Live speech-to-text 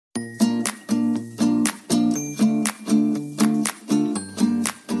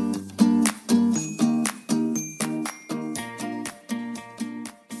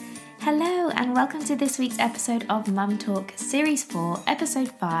welcome to this week's episode of Mum Talk Series 4, Episode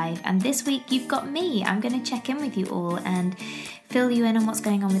 5, and this week you've got me. I'm going to check in with you all and fill you in on what's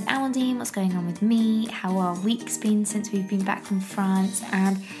going on with Amandine, what's going on with me, how our week's been since we've been back from France,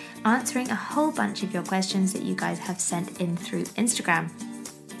 and answering a whole bunch of your questions that you guys have sent in through Instagram.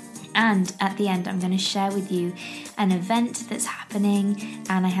 And at the end, I'm going to share with you an event that's happening,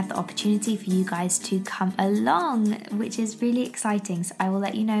 and I have the opportunity for you guys to come along, which is really exciting. So I will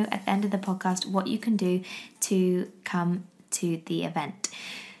let you know at the end of the podcast what you can do to come to the event.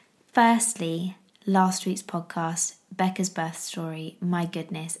 Firstly, last week's podcast, Becca's birth story. My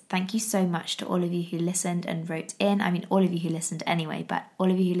goodness, thank you so much to all of you who listened and wrote in. I mean, all of you who listened anyway, but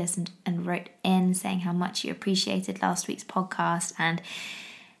all of you who listened and wrote in saying how much you appreciated last week's podcast and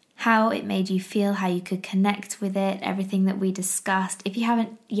how it made you feel, how you could connect with it, everything that we discussed. If you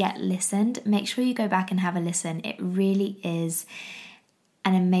haven't yet listened, make sure you go back and have a listen. It really is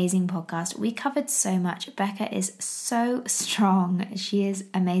an amazing podcast. We covered so much. Becca is so strong. She is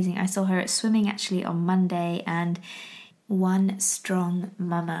amazing. I saw her at swimming actually on Monday, and one strong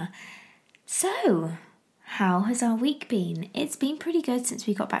mama. So, how has our week been? It's been pretty good since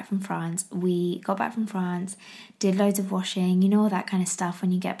we got back from France. We got back from France, did loads of washing, you know, all that kind of stuff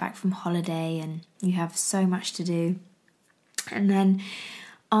when you get back from holiday and you have so much to do. And then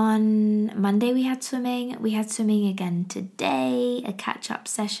on Monday we had swimming. We had swimming again today, a catch-up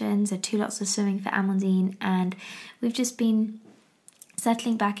session, so 2 lots of swimming for Amandine, and we've just been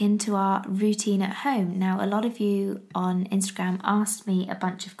settling back into our routine at home. Now, a lot of you on Instagram asked me a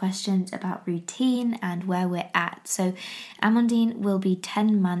bunch of questions about routine and where we're at. So Amandine will be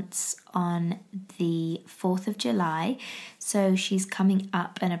 10 months on the 4th of July. So she's coming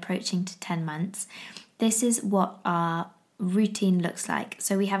up and approaching to 10 months. This is what our routine looks like.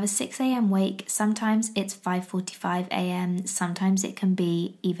 So we have a 6 a.m. wake. Sometimes it's 5:45 a.m. Sometimes it can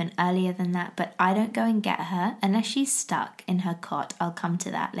be even earlier than that, but I don't go and get her unless she's stuck in her cot. I'll come to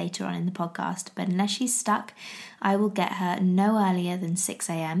that later on in the podcast, but unless she's stuck, I will get her no earlier than 6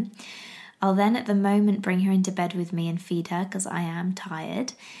 a.m. I'll then at the moment bring her into bed with me and feed her because I am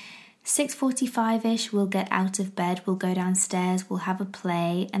tired. 6:45ish, we'll get out of bed, we'll go downstairs, we'll have a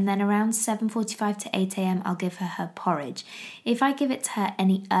play, and then around 7:45 to 8 a.m. I'll give her porridge. If I give it to her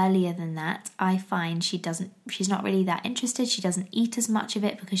any earlier than that, I find she's not really that interested. She doesn't eat as much of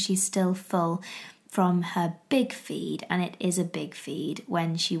it because she's still full from her big feed, and it is a big feed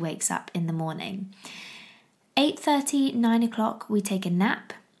when she wakes up in the morning. 8:30, 9 o'clock, we take a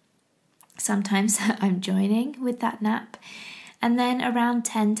nap. Sometimes I'm joining with that nap. And then around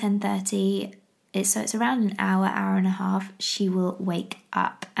 10:30, so it's around an hour and a half, she will wake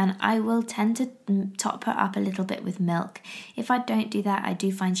up. And I will tend to top her up a little bit with milk. If I don't do that, I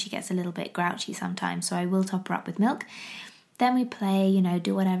do find she gets a little bit grouchy sometimes. So I will top her up with milk. Then we play,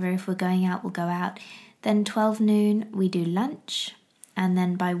 do whatever. If we're going out, we'll go out. Then 12 noon, we do lunch. And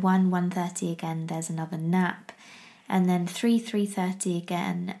then by 1:30 again, there's another nap. And then 3:30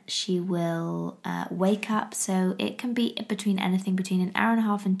 again, she will wake up. So it can be anything between an hour and a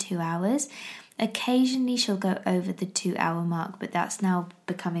half and 2 hours. Occasionally she'll go over the 2-hour mark, but that's now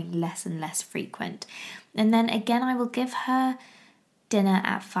becoming less and less frequent. And then again, I will give her dinner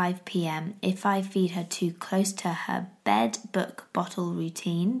at 5 p.m. If I feed her too close to her bed book bottle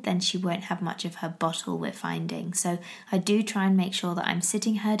routine, then she won't have much of her bottle, we're finding. So I do try and make sure that I'm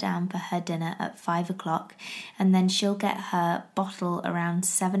sitting her down for her dinner at 5 o'clock, and then she'll get her bottle around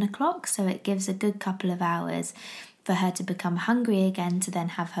 7 o'clock. So it gives a good couple of hours for her to become hungry again to then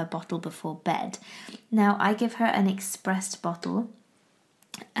have her bottle before bed. Now I give her an expressed bottle,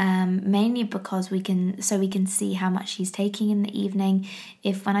 mainly because we can see how much she's taking in the evening.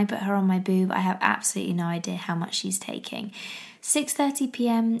 If when I put her on my boob, I have absolutely no idea how much she's taking. 6:30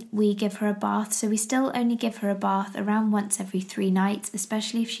 p.m. we give her a bath, so we still only give her a bath around once every 3 nights,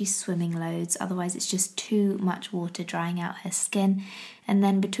 especially if she's swimming loads. Otherwise it's just too much water drying out her skin. And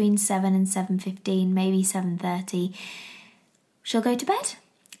then between 7 and 7:15, maybe 7:30, she'll go to bed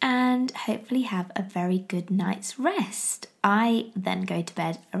and hopefully have a very good night's rest. I then go to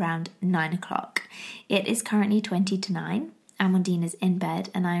bed around 9 o'clock. It is currently 20 to 9. Amandine is in bed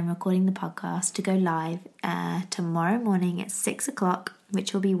and I am recording the podcast to go live tomorrow morning at 6 o'clock,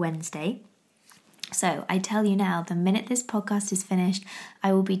 which will be Wednesday. So I tell you now, the minute this podcast is finished,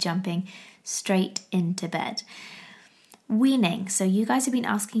 I will be jumping straight into bed. Weaning. So you guys have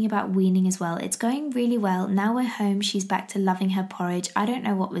been asking about weaning as well. It's going really well. Now we're home, she's back to loving her porridge. I don't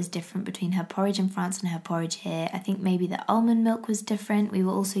know what was different between her porridge in France and her porridge here. I think maybe the almond milk was different. We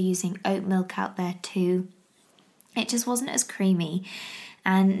were also using oat milk out there too. It just wasn't as creamy.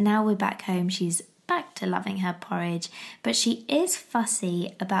 And now we're back home, she's back to loving her porridge, but she is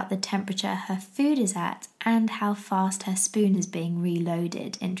fussy about the temperature her food is at and how fast her spoon is being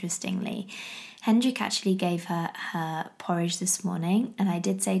reloaded, interestingly. Hendrik actually gave her porridge this morning, and I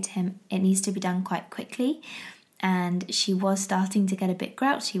did say to him it needs to be done quite quickly, and she was starting to get a bit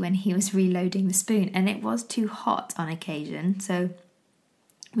grouchy when he was reloading the spoon, and it was too hot on occasion, so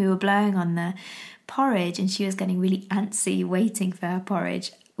we were blowing on the porridge and she was getting really antsy waiting for her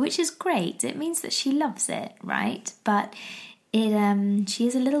porridge, which is great. It means that she loves it, right? But she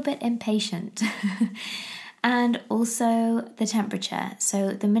is a little bit impatient. And also the temperature.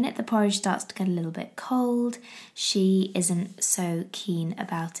 So the minute the porridge starts to get a little bit cold, she isn't so keen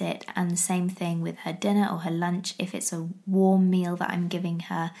about it. And the same thing with her dinner or her lunch. If it's a warm meal that I'm giving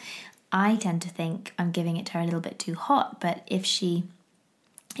her, I tend to think I'm giving it to her a little bit too hot. But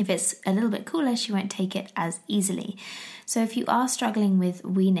if it's a little bit cooler, she won't take it as easily. So if you are struggling with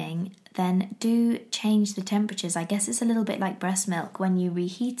weaning, then do change the temperatures. I guess it's a little bit like breast milk. When you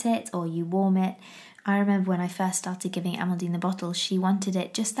reheat it or you warm it, I remember when I first started giving Amandine the bottle, she wanted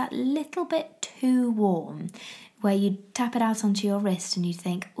it just that little bit too warm, where you'd tap it out onto your wrist and you'd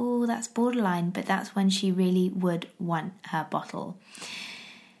think, oh, that's borderline, but that's when she really would want her bottle.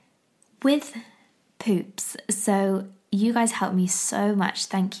 With poops, so you guys helped me so much,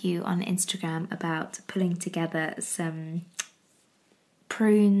 thank you, on Instagram about pulling together some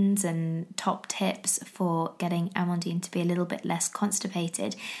prunes and top tips for getting Amandine to be a little bit less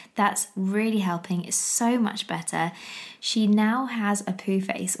constipated. That's really helping. It's so much better. She now has a poo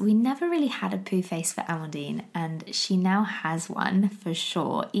face. We never really had a poo face for Amandine, and she now has one for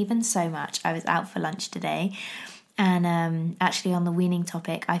sure, even so much. I was out for lunch today, and actually on the weaning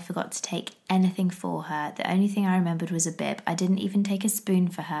topic, I forgot to take anything for her. The only thing I remembered was a bib. I didn't even take a spoon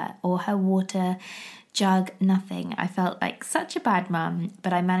for her or her water jug, nothing. I felt like such a bad mum,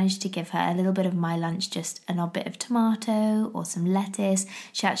 but I managed to give her a little bit of my lunch, just an odd bit of tomato or some lettuce.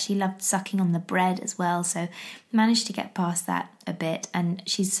 She actually loved sucking on the bread as well, so managed to get past that a bit. And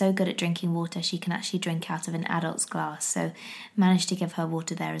she's so good at drinking water, she can actually drink out of an adult's glass, so managed to give her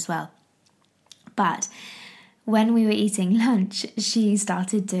water there as well. But when we were eating lunch, she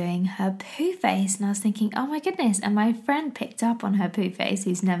started doing her poo face, and I was thinking, oh my goodness. And my friend picked up on her poo face,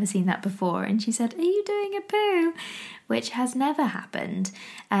 who's never seen that before, and she said, are you doing a poo? Which has never happened.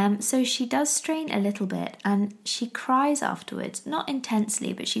 So she does strain a little bit, and she cries afterwards, not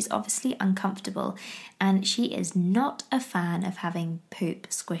intensely, but she's obviously uncomfortable, and she is not a fan of having poop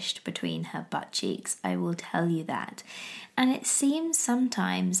squished between her butt cheeks, I will tell you that. And it seems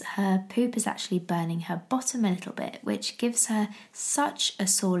sometimes her poop is actually burning her bottom a little bit, which gives her such a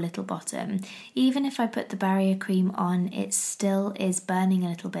sore little bottom. Even if I put the barrier cream on, it still is burning a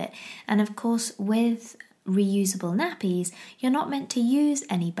little bit. And of course, with reusable nappies, you're not meant to use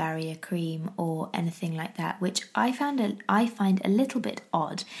any barrier cream or anything like that, which I find a little bit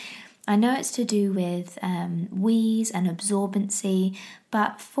odd. I know it's to do with wheeze and absorbency,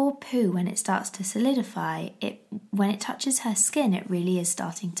 but for poo, when it starts to solidify, when it touches her skin, it really is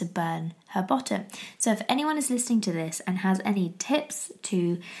starting to burn her bottom. So if anyone is listening to this and has any tips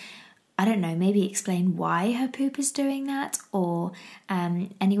to, I don't know, maybe explain why her poop is doing that, or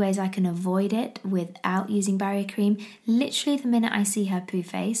any ways I can avoid it without using barrier cream, literally the minute I see her poo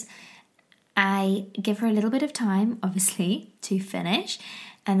face, I give her a little bit of time, obviously, to finish,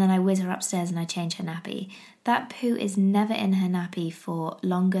 and then I whiz her upstairs and I change her nappy. That poo is never in her nappy for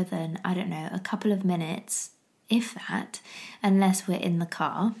longer than, I don't know, a couple of minutes, if that, unless we're in the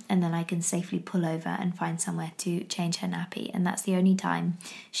car, and then I can safely pull over and find somewhere to change her nappy, and that's the only time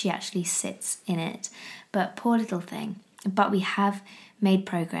she actually sits in it. But poor little thing. But we have made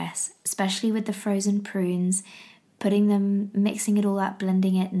progress, especially with the frozen prunes, mixing it all up,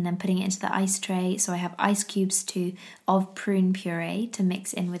 blending it, and then putting it into the ice tray. So I have ice cubes of prune puree to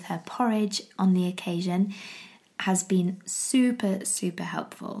mix in with her porridge on the occasion. Has been super, super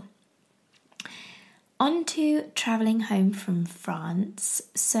helpful. On to travelling home from France.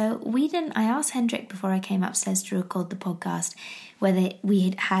 So I asked Hendrik before I came upstairs to record the podcast whether we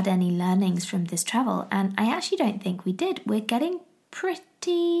had had any learnings from this travel, and I actually don't think we did. We're getting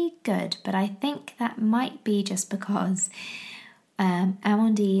pretty good, but I think that might be just because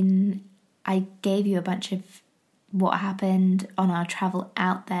Amandine, I gave you a bunch of what happened on our travel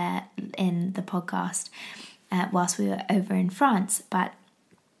out there in the podcast whilst we were over in France, but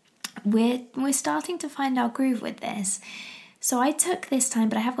we're starting to find our groove with this. So I took this time,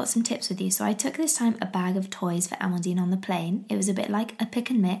 but I have got some tips with you. So I took this time a bag of toys for Amandine on the plane. It was a bit like a pick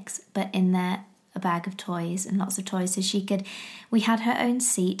and mix, but in there a bag of toys and lots of toys, so we had her own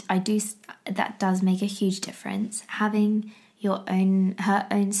seat. That does make a huge difference. Having her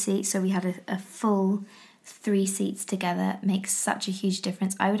own seat, so we had a full 3 seats together, makes such a huge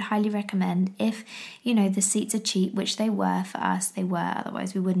difference. I would highly recommend, if the seats are cheap, which they were for us, they were,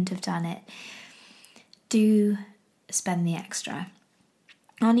 otherwise we wouldn't have done it, do spend the extra.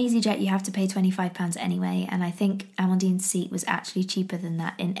 On EasyJet you have to pay £25 anyway, and I think Amandine's seat was actually cheaper than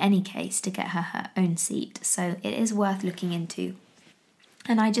that in any case to get her own seat, so it is worth looking into.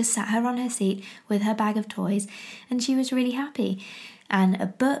 And I just sat her on her seat with her bag of toys, and she was really happy. And a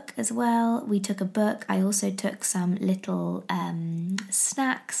book as well. We took a book. I also took some little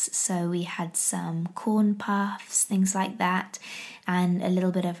snacks. So we had some corn puffs, things like that, and a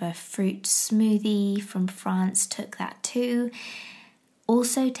little bit of a fruit smoothie from France. Took that too.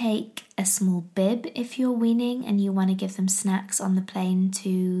 Also take a small bib if you're weaning and you want to give them snacks on the plane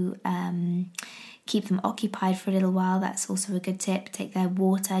to keep them occupied for a little while. That's also a good tip. Take their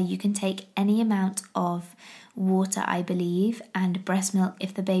water. You can take any amount of water, I believe, and breast milk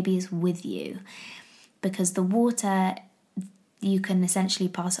if the baby is with you, because the water you can essentially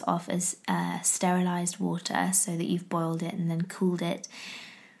pass it off as sterilized water, so that you've boiled it and then cooled it,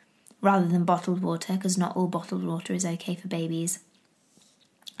 rather than bottled water, because not all bottled water is okay for babies.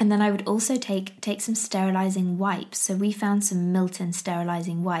 And then I would also take some sterilising wipes. So we found some Milton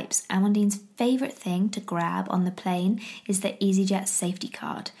sterilising wipes. Amandine's favourite thing to grab on the plane is the EasyJet safety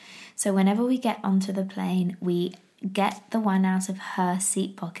card. So whenever we get onto the plane, we get the one out of her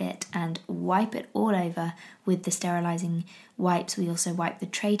seat pocket and wipe it all over with the sterilising wipes. We also wipe the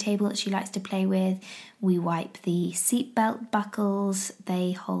tray table that she likes to play with. We wipe the seatbelt buckles.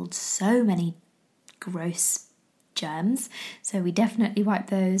 They hold so many gross germs, so we definitely wipe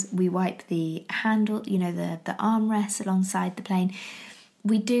those. We wipe the handle, the armrests alongside the plane.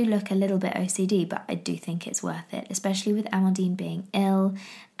 We do look a little bit OCD, but I do think it's worth it, especially with Amandine being ill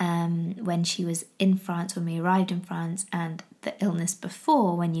when she was in France, when we arrived in France, and the illness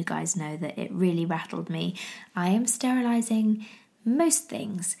before, when you guys know that it really rattled me. I am sterilising most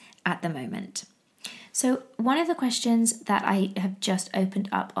things at the moment. So one of the questions that I have just opened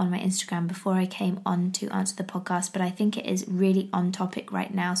up on my Instagram before I came on to answer the podcast, but I think it is really on topic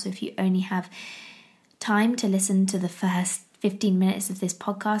right now, so if you only have time to listen to the first 15 minutes of this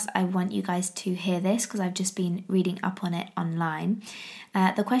podcast, I want you guys to hear this, because I've just been reading up on it online.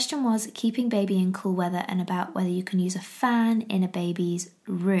 The question was keeping baby in cool weather, and about whether you can use a fan in a baby's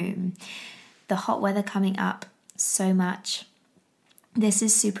room. The hot weather coming up so much. This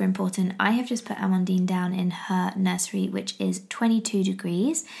is super important. I have just put Amandine down in her nursery, which is 22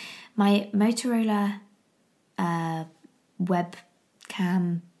 degrees. My Motorola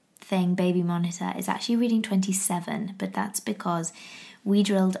webcam thing, baby monitor, is actually reading 27, but that's because we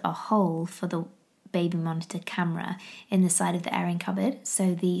drilled a hole for the baby monitor camera in the side of the airing cupboard.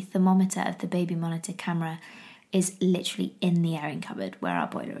 So the thermometer of the baby monitor camera is literally in the airing cupboard where our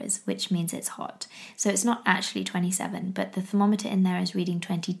boiler is, which means it's hot. So it's not actually 27, but the thermometer in there is reading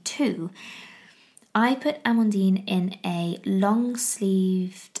 22. I put Amandine in a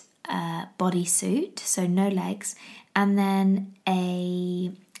long-sleeved bodysuit, so no legs, and then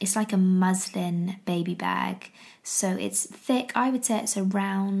it's like a muslin baby bag. So it's thick. I would say it's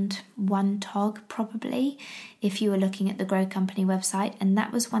around 1 tog probably, if you were looking at the Grow Company website. And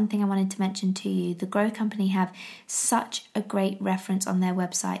that was one thing I wanted to mention to you. The Grow Company have such a great reference on their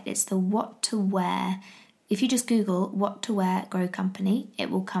website. It's the what to wear. If you just Google what to wear Grow Company,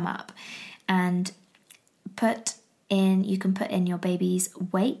 it will come up. And you can put in your baby's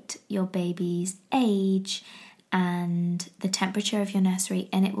weight, your baby's age, and the temperature of your nursery,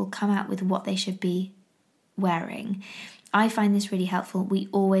 and it will come out with what they should be wearing. I find this really helpful. We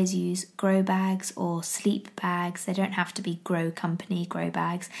always use grow bags or sleep bags. They don't have to be Grow Company grow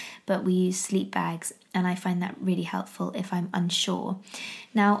bags, but we use sleep bags, and I find that really helpful if I'm unsure.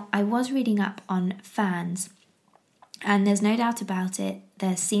 Now, I was reading up on fans, and there's no doubt about it,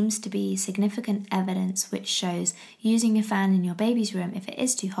 there seems to be significant evidence which shows using a fan in your baby's room, if it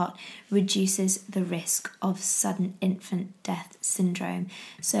is too hot, reduces the risk of sudden infant death syndrome.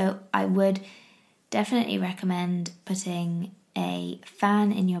 So I would definitely recommend putting a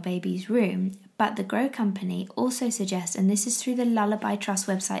fan in your baby's room. But the Grow Company also suggests, and this is through the Lullaby Trust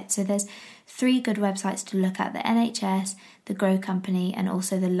website, so there's 3 good websites to look at: the NHS, the Grow Company, and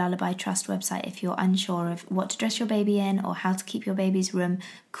also the Lullaby Trust website if you're unsure of what to dress your baby in or how to keep your baby's room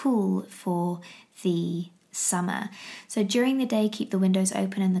cool for the summer. So during the day, keep the windows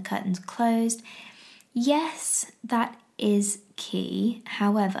open and the curtains closed. Yes, that is key.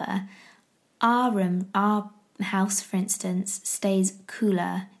 However, our house, for instance, stays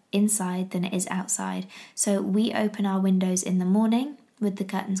cooler inside than it is outside. So we open our windows in the morning with the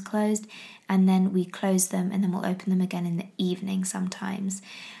curtains closed, and then we close them and then we'll open them again in the evening sometimes.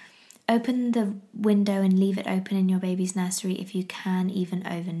 Open the window and leave it open in your baby's nursery if you can, even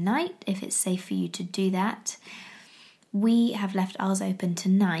overnight, if it's safe for you to do that. We have left ours open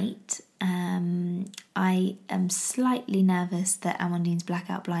tonight. I am slightly nervous that Amandine's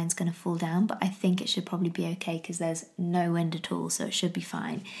blackout blind is going to fall down, but I think it should probably be okay because there's no wind at all, so it should be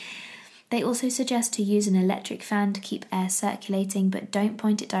fine. They also suggest to use an electric fan to keep air circulating, but don't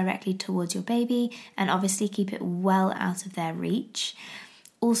point it directly towards your baby, and obviously keep it well out of their reach.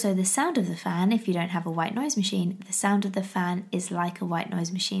 Also, the sound of the fan, if you don't have a white noise machine, the sound of the fan is like a white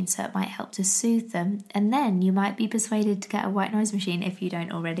noise machine, so it might help to soothe them. And then you might be persuaded to get a white noise machine if you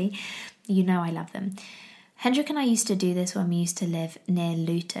don't already. You know I love them. Hendrik and I used to do this when we used to live near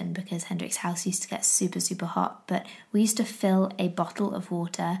Luton because Hendrik's house used to get super, super hot. But we used to fill a bottle of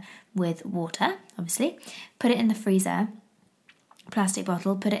water with water, obviously, put it in the freezer, plastic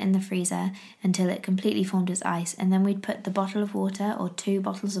bottle, put it in the freezer until it completely formed as ice, and then we'd put the bottle of water or 2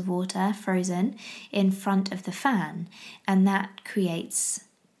 bottles of water frozen in front of the fan, and that creates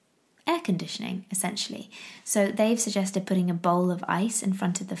air conditioning essentially. So they've suggested putting a bowl of ice in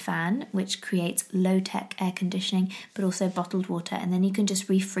front of the fan, which creates low-tech air conditioning, but also bottled water, and then you can just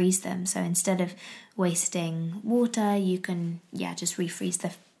refreeze them. So instead of wasting water, you can just refreeze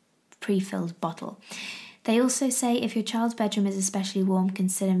the pre-filled bottle. They also say if your child's bedroom is especially warm,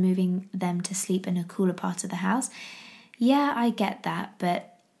 consider moving them to sleep in a cooler part of the house. Yeah, I get that,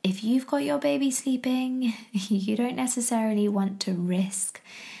 but if you've got your baby sleeping, you don't necessarily want to risk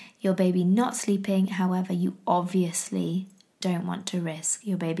your baby not sleeping. However, you obviously don't want to risk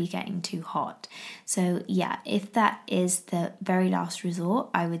your baby getting too hot. So yeah, if that is the very last resort,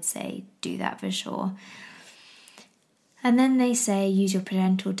 I would say do that for sure. And then they say use your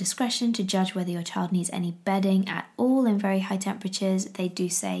parental discretion to judge whether your child needs any bedding at all in very high temperatures. They do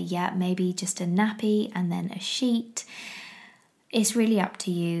say, maybe just a nappy and then a sheet. It's really up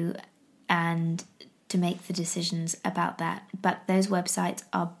to you and to make the decisions about that. But those websites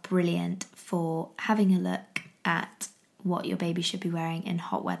are brilliant for having a look at what your baby should be wearing in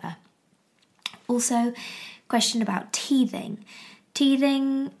hot weather. Also, question about teething.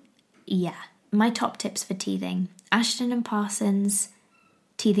 Teething, my top tips for teething. Ashton & Parsons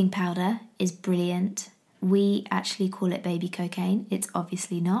teething powder is brilliant. We actually call it baby cocaine. It's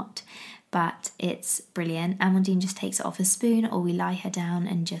obviously not, but it's brilliant. Amandine just takes it off a spoon, or we lie her down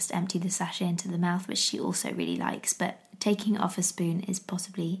and just empty the sachet into the mouth, which she also really likes, but taking it off a spoon is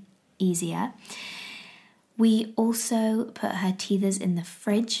possibly easier. We also put her teethers in the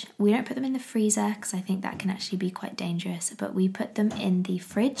fridge. We don't put them in the freezer because I think that can actually be quite dangerous, but we put them in the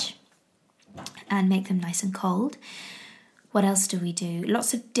fridge and make them nice and cold. What else do we do?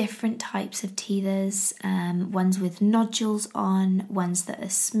 Lots of different types of teethers, ones with nodules on, ones that are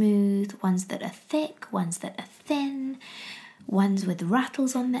smooth, ones that are thick, ones that are thin, ones with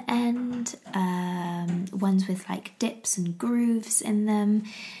rattles on the end, ones with like dips and grooves in them.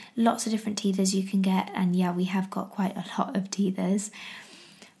 Lots of different teethers you can get, and we have got quite a lot of teethers.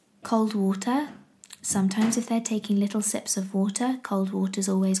 Cold water. Sometimes if they're taking little sips of water, cold water is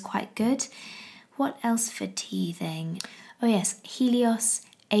always quite good. What else for teething? Oh yes, Helios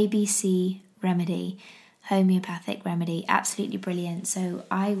ABC remedy, homeopathic remedy, absolutely brilliant. So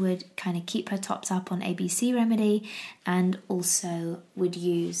I would kind of keep her tops up on ABC remedy and also would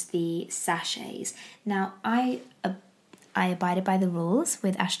use the sachets. Now I abided by the rules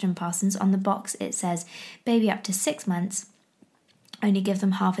with Ashton Parsons. On the box it says baby up to 6 months, only give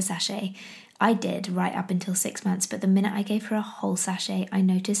them half a sachet. I did right up until 6 months, but the minute I gave her a whole sachet, I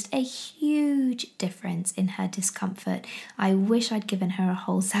noticed a huge difference in her discomfort. I wish I'd given her a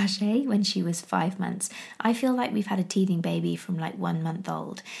whole sachet when she was 5 months. I feel like we've had a teething baby from like 1 month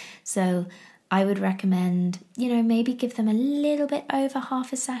old. So I would recommend, maybe give them a little bit over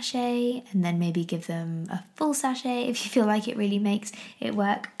half a sachet and then maybe give them a full sachet if you feel like it really makes it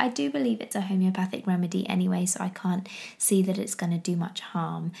work. I do believe it's a homeopathic remedy anyway, so I can't see that it's going to do much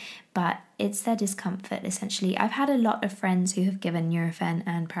harm, but it's their discomfort essentially. I've had a lot of friends who have given Nurofen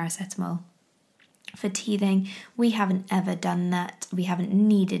and paracetamol for teething. We haven't ever done that. We haven't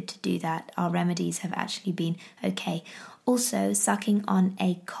needed to do that. Our remedies have actually been okay. Also, sucking on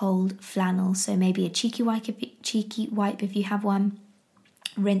a cold flannel, so maybe a cheeky wipe if you have one,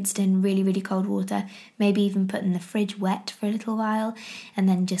 rinsed in really, really cold water, maybe even put in the fridge wet for a little while, and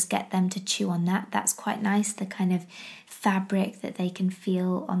then just get them to chew on that. That's quite nice, the kind of fabric that they can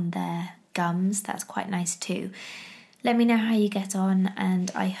feel on their gums, that's quite nice too. Let me know how you get on,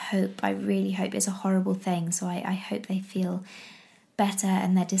 and I really hope it's a horrible thing, so I hope they feel better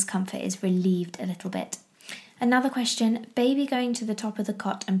and their discomfort is relieved a little bit. Another question, baby going to the top of the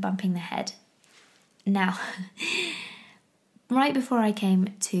cot and bumping the head. Now, right before I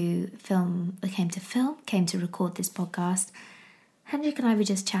came to record this podcast, Hendrik and I were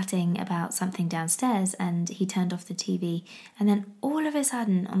just chatting about something downstairs, and he turned off the TV, and then all of a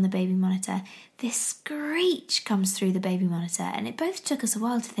sudden on the baby monitor, this screech comes through the baby monitor, and it both took us a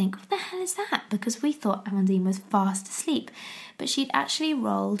while to think, what the hell is that? Because we thought Amandine was fast asleep, but she'd actually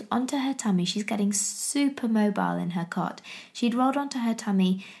rolled onto her tummy. She's getting super mobile in her cot. She'd rolled onto her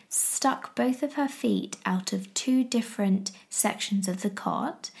tummy, stuck both of her feet out of two different sections of the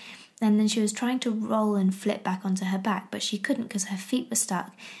cot, and then she was trying to roll and flip back onto her back, but she couldn't because her feet were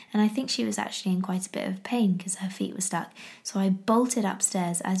stuck. And I think she was actually in quite a bit of pain because her feet were stuck. So I bolted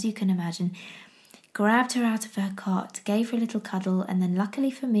upstairs, as you can imagine, grabbed her out of her cot, gave her a little cuddle, and then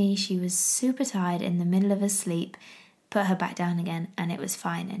luckily for me, she was super tired in the middle of her sleep, put her back down again, and it was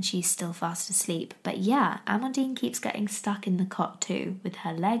fine, and she's still fast asleep. But yeah, Amandine keeps getting stuck in the cot too, with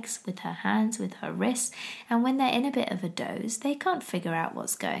her legs, with her hands, with her wrists, and when they're in a bit of a doze, they can't figure out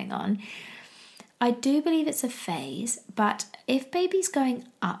what's going on. I do believe it's a phase, but if baby's going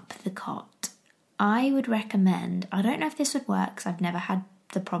up the cot, I would recommend, I don't know if this would work, because I've never had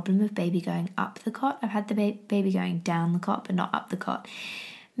the problem of baby going up the cot. I've had the baby going down the cot, but not up the cot.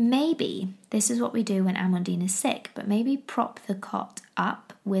 Maybe this is what we do when Amandine is sick, but maybe prop the cot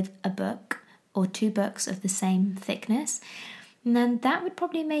up with a book or two books of the same thickness, and then that would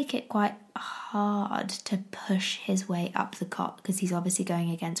probably make it quite hard to push his way up the cot because he's obviously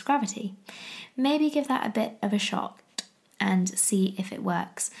going against gravity. Maybe give that a bit of a shot and see if it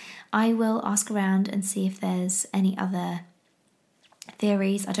works. I will ask around and see if there's any other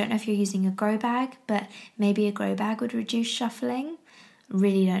theories. I don't know if you're using a grow bag, but maybe a grow bag would reduce shuffling.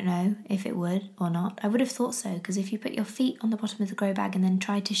 Really don't know if it would or not. I would have thought so, because if you put your feet on the bottom of the grow bag and then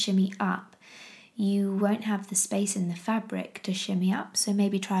try to shimmy up, you won't have the space in the fabric to shimmy up. So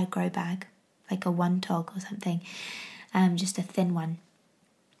maybe try a grow bag, like a one tog or something, just a thin one.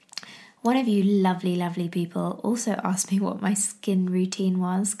 One of you lovely, lovely people also asked me what my skin routine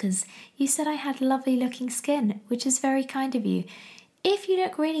was, because you said I had lovely looking skin, which is very kind of you. If you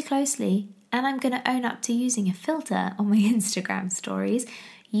look really closely, and I'm going to own up to using a filter on my Instagram stories,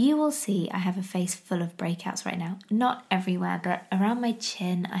 you will see I have a face full of breakouts right now. Not everywhere, but around my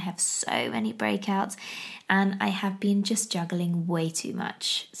chin I have so many breakouts, and I have been just juggling way too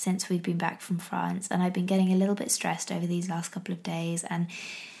much since we've been back from France, and I've been getting a little bit stressed over these last couple of days, and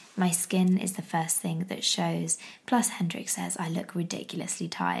my skin is the first thing that shows. Plus Hendrik says I look ridiculously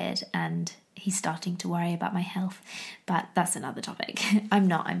tired, and he's starting to worry about my health, but that's another topic.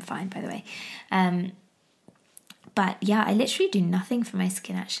 I'm fine, by the way. But yeah, I literally do nothing for my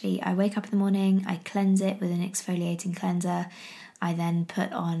skin actually. I wake up in the morning, I cleanse it with an exfoliating cleanser. I then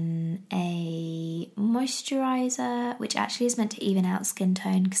put on a moisturiser, which actually is meant to even out skin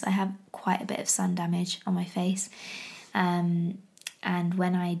tone because I have quite a bit of sun damage on my face. And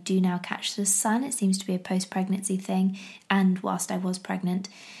when I do now catch the sun, it seems to be a post-pregnancy thing. And whilst I was pregnant,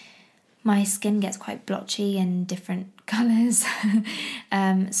 my skin gets quite blotchy in different colours.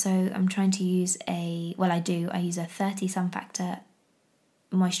 So I'm trying to use I use a 30 sun factor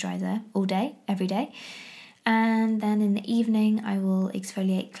moisturiser all day, every day. And then in the evening, I will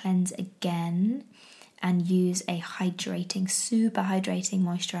exfoliate, cleanse again, and use a super hydrating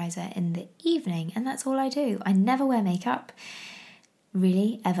moisturiser in the evening. And that's all I do. I never wear makeup,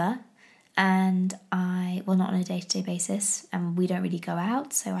 really, ever. And not on a day-to-day basis, and we don't really go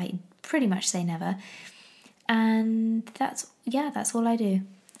out, so I pretty much say never. And that's all I do.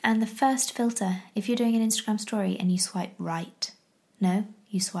 And the first filter, if you're doing an Instagram story and you swipe right, no,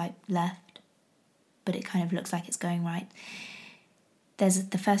 you swipe left, but it kind of looks like it's going right.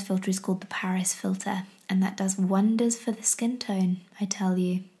 The first filter is called the Paris filter, and that does wonders for the skin tone, I tell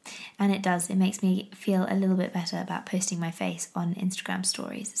you. And it makes me feel a little bit better about posting my face on Instagram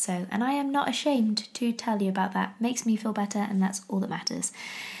stories. So, and I am not ashamed to tell you about that. It makes me feel better, and that's all that matters.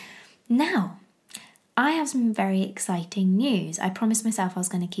 Now, I have some very exciting news. I promised myself I was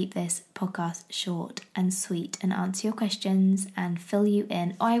going to keep this podcast short and sweet and answer your questions and fill you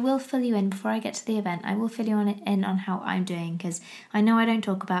in. I will fill you in before I get to the event. I will fill you in on how I'm doing, because I know I don't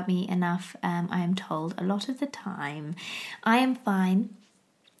talk about me enough. I am told a lot of the time. I am fine.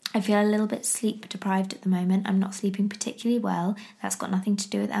 I feel a little bit sleep deprived at the moment. I'm not sleeping particularly well. That's got nothing to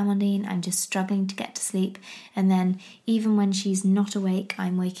do with Amandine. I'm just struggling to get to sleep. And then even when she's not awake,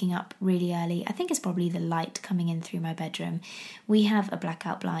 I'm waking up really early. I think it's probably the light coming in through my bedroom. We have a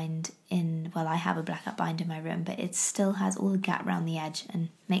blackout blind in and well, I have a blackout binder in my room, but it still has all the gap around the edge and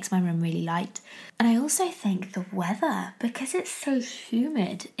makes my room really light. And I also think the weather, because it's so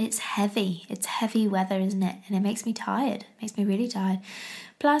humid, it's heavy weather, isn't it? And it makes me tired, makes me really tired.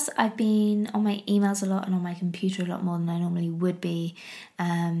 Plus, I've been on my emails a lot and on my computer a lot more than I normally would be,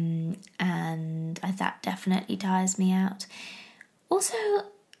 and that definitely tires me out. Also,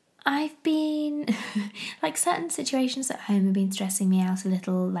 I've been, like, certain situations at home have been stressing me out a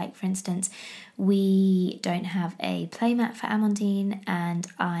little. Like, for instance, we don't have a playmat for Amandine, and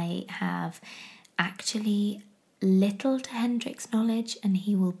I have actually, little to Hendrik's knowledge, and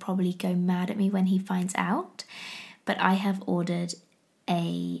he will probably go mad at me when he finds out, but I have ordered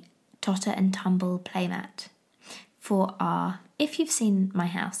a Totter and Tumble playmat for if you've seen my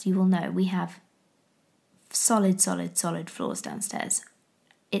house, you will know we have solid floors downstairs.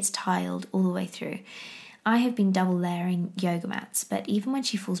 It's tiled all the way through. I have been double layering yoga mats, but even when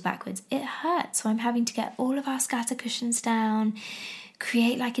she falls backwards, it hurts. So I'm having to get all of our scatter cushions down,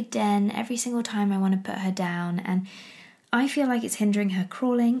 create like a den every single time I want to put her down. And I feel like it's hindering her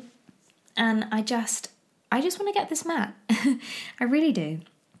crawling. And I just want to get this mat. I really do.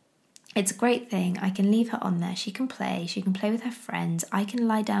 It's a great thing. I can leave her on there. She can play with her friends. I can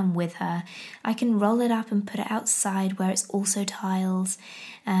lie down with her. I can roll it up and put it outside where it's also tiles,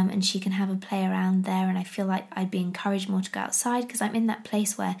 and she can have a play around there. And I feel like I'd be encouraged more to go outside, because I'm in that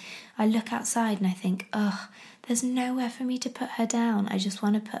place where I look outside and I think, there's nowhere for me to put her down. I just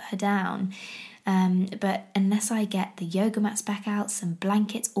want to put her down. But unless I get the yoga mats back out, some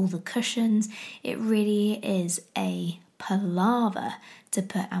blankets, all the cushions, it really is a palaver to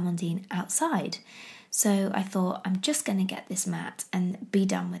put Amandine outside. So I thought, I'm just going to get this mat and be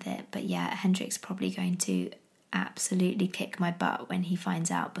done with it. But yeah, Hendrik's probably going to absolutely kick my butt when he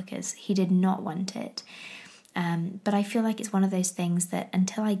finds out, because he did not want it. But I feel like it's one of those things that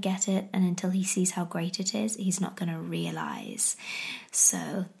until I get it and until he sees how great it is, he's not going to realise.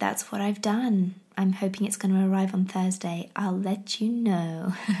 So that's what I've done. I'm hoping it's going to arrive on Thursday. I'll let you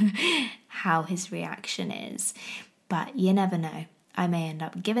know how his reaction is. But you never know. I may end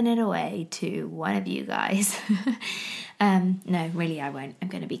up giving it away to one of you guys. No, really I won't. I'm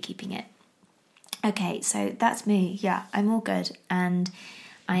going to be keeping it. Okay, so that's me. Yeah, I'm all good. And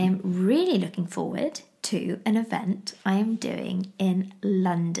I am really looking forward to an event I am doing in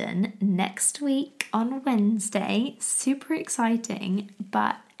London next week on Wednesday. Super exciting.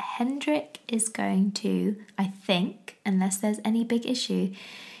 But Hendrik is going to, I think, unless there's any big issue,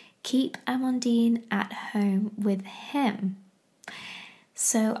 keep Amandine at home with him.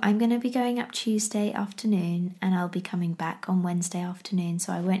 So I'm going to be going up Tuesday afternoon, and I'll be coming back on Wednesday afternoon,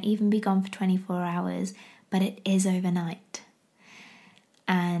 so I won't even be gone for 24 hours, but it is overnight.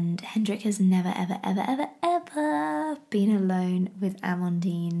 And Hendrik has never, ever been alone with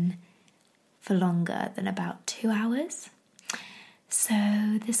Amandine for longer than about 2 hours. So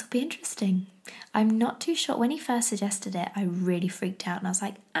this will be interesting. I'm not too sure. When he first suggested it, I really freaked out and I was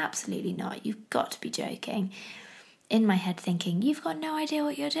like, absolutely not. You've got to be joking. In my head thinking, you've got no idea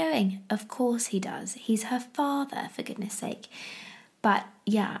what you're doing. Of course he does. He's her father, for goodness sake. But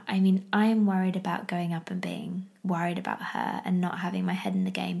yeah, I mean, I am worried about going up and being worried about her and not having my head in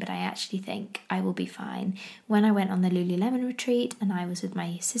the game, but I actually think I will be fine. When I went on the Lululemon retreat and I was with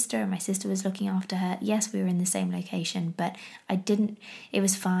my sister and my sister was looking after her, yes, we were in the same location, but it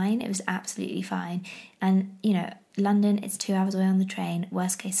was fine. It was absolutely fine. And, you know, London, it's 2 hours away on the train.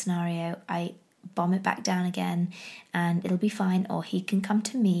 Worst case scenario, I bomb it back down again and it'll be fine, or he can come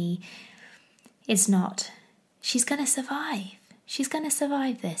to me. It's not. She's going to survive. She's going to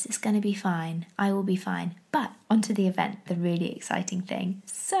survive this. It's going to be fine. I will be fine. But onto the event, the really exciting thing.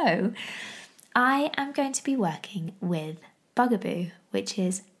 So I am going to be working with Bugaboo, which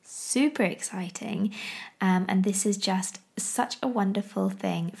is super exciting. And this is just such a wonderful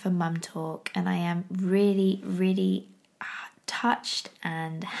thing for Mum Talk. And I am really, really touched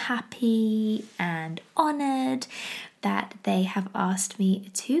and happy and honoured that they have asked me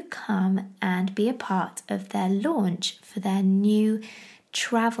to come and be a part of their launch for their new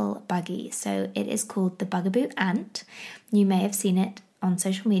travel buggy. So it is called the Bugaboo Ant. You may have seen it on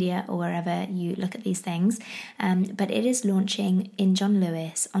social media or wherever you look at these things, but it is launching in John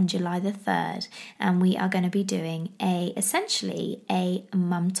Lewis on July the 3rd, and we are going to be doing essentially a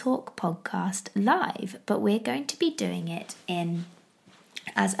Mum Talk podcast live, but we're going to be doing it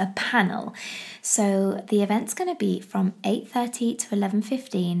as a panel. So the event's going to be from 8:30 to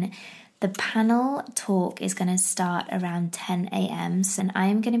 11:15. The panel talk is going to start around 10 a.m. and I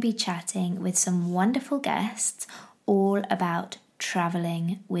am going to be chatting with some wonderful guests all about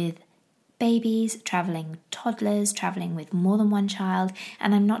traveling with babies, traveling toddlers, traveling with more than one child.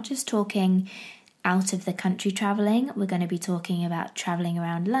 And I'm not just talking out of the country traveling. We're going to be talking about traveling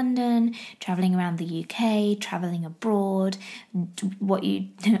around London, traveling around the UK, traveling abroad, what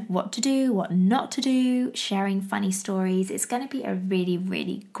to do, what not to do, sharing funny stories. It's going to be a really,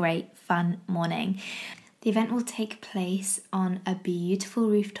 really great, fun morning. The event will take place on a beautiful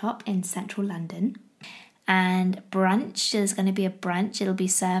rooftop in central London. And brunch, there's going to be a brunch. It'll be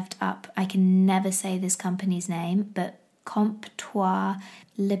served up, I can never say this company's name, but Comptoir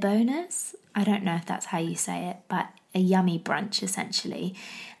Libonas. I don't know if that's how you say it, but a yummy brunch essentially.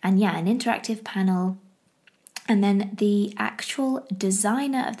 And yeah, an interactive panel. And then the actual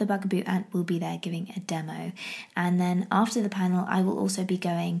designer of the Bugaboo Ant will be there giving a demo. And then after the panel, I will also be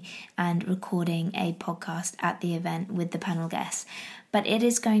going and recording a podcast at the event with the panel guests. But it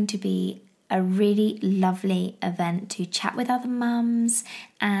is going to be a really lovely event to chat with other mums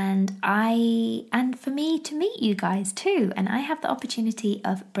and for me to meet you guys too. And I have the opportunity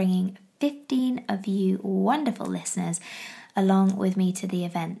of bringing 15 of you wonderful listeners along with me to the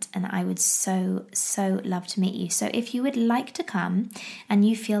event, and I would so love to meet you. So if you would like to come and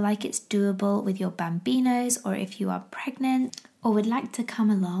you feel like it's doable with your bambinos, or if you are pregnant or would like to come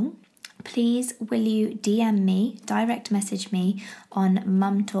along, please will you DM me, direct message me on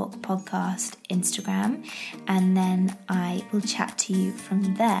Mum Talk Podcast Instagram, and then I will chat to you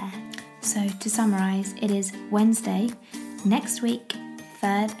from there. So to summarise, it is Wednesday next week,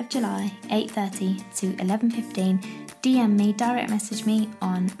 3rd of July, 8:30 to 11:15. DM me, direct message me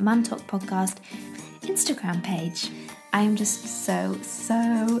on Mum Talk Podcast Instagram page. I am just so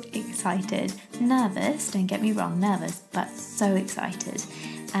excited. Nervous, don't get me wrong, nervous, but so excited.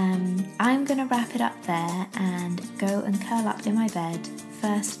 I'm going to wrap it up there and go and curl up in my bed.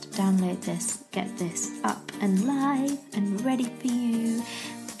 First, download this, get this up and live and ready for you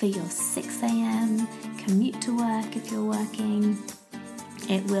for your 6 a.m. commute to work if you're working.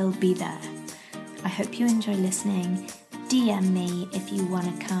 It will be there. I hope you enjoy listening. DM me if you want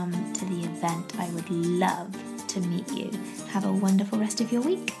to come to the event. I would love to meet you. Have a wonderful rest of your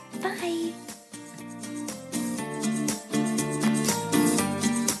week. Bye.